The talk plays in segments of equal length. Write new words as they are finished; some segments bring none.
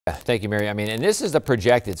Thank you, Mary. I mean, and this is the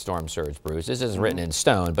projected storm surge, Bruce. This isn't written in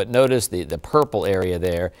stone, but notice the purple area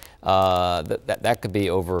there. That could be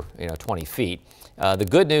over 20 feet. The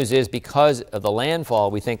good news is because of the landfall,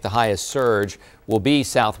 we think the highest surge will be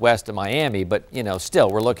southwest of Miami, but still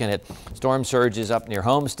we're looking at storm surges up near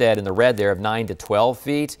Homestead in the red there of 9 to 12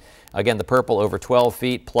 feet. Again, the purple over 12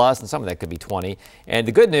 feet plus, and some of that could be 20. And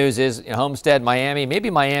the good news is Homestead, Miami, maybe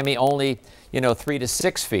Miami only 3 to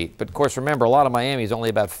 6 feet. But of course, remember, a lot of Miami is only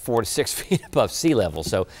about 4 to 6 feet above sea level,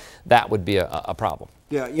 so that would be a problem.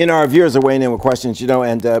 Yeah, our viewers are weighing in with questions,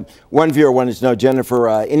 and one viewer wanted to know, Jennifer,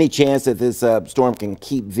 any chance that this storm can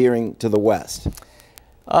keep veering to the west?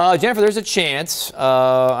 Jennifer, there's a chance.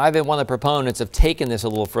 I've been one of the proponents of taking this a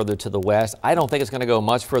little further to the west. I don't think it's going to go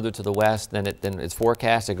much further to the west than it's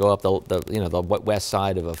forecast to go up the west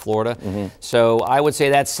side of Florida. So I would say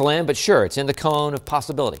that's slim, but sure, it's in the cone of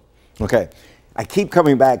possibility. Okay. I keep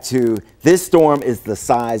coming back to this storm is the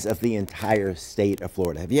size of the entire state of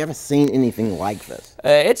Florida. Have you ever seen anything like this?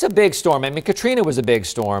 It's a big storm. I mean, Katrina was a big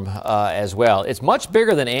storm as well. It's much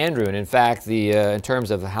bigger than Andrew, and in fact, in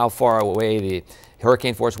terms of how far away the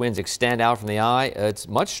hurricane force winds extend out from the eye, it's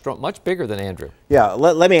much bigger than Andrew. Yeah,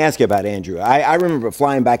 let me ask you about Andrew. I remember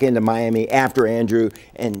flying back into Miami after Andrew,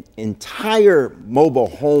 and entire mobile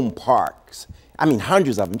home parks, I mean,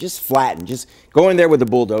 hundreds of them, just flattened, just go in there with the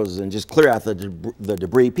bulldozers and just clear out the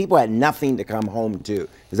debris. People had nothing to come home to.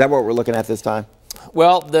 Is that what we're looking at this time?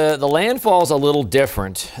 Well, the landfall is a little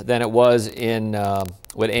different than it was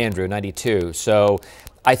with Andrew, 92. So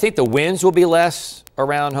I think the winds will be less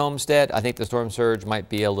around Homestead. I think the storm surge might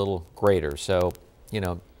be a little greater. So,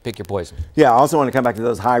 pick your poison. Yeah, I also want to come back to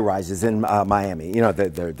those high rises in Miami.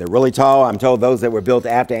 They're really tall. I'm told those that were built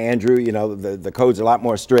after Andrew, the codes are a lot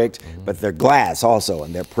more strict, but they're glass also,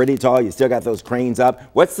 and they're pretty tall. You still got those cranes up.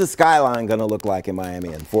 What's the skyline going to look like in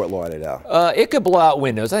Miami and Fort Lauderdale? It could blow out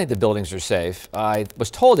windows. I think the buildings are safe. I was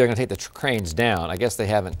told they're going to take the cranes down. I guess they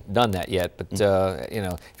haven't done that yet, but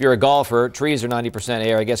if you're a golfer, trees are 90%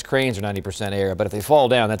 air. I guess cranes are 90% air, but if they fall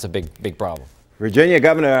down, that's a big problem. Virginia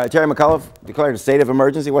Governor Terry McAuliffe declared a state of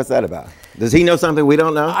emergency. What's that about? Does he know something we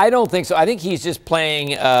don't know? I don't think so. I think he's just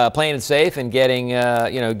playing it safe and getting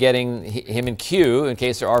him in queue in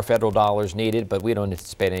case there are federal dollars needed. But we don't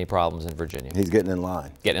anticipate any problems in Virginia. He's getting in line.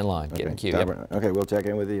 Getting in line. Okay. Getting in queue. Yep. Okay, we'll check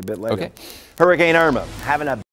in with you a bit later. Okay. Hurricane Irma having a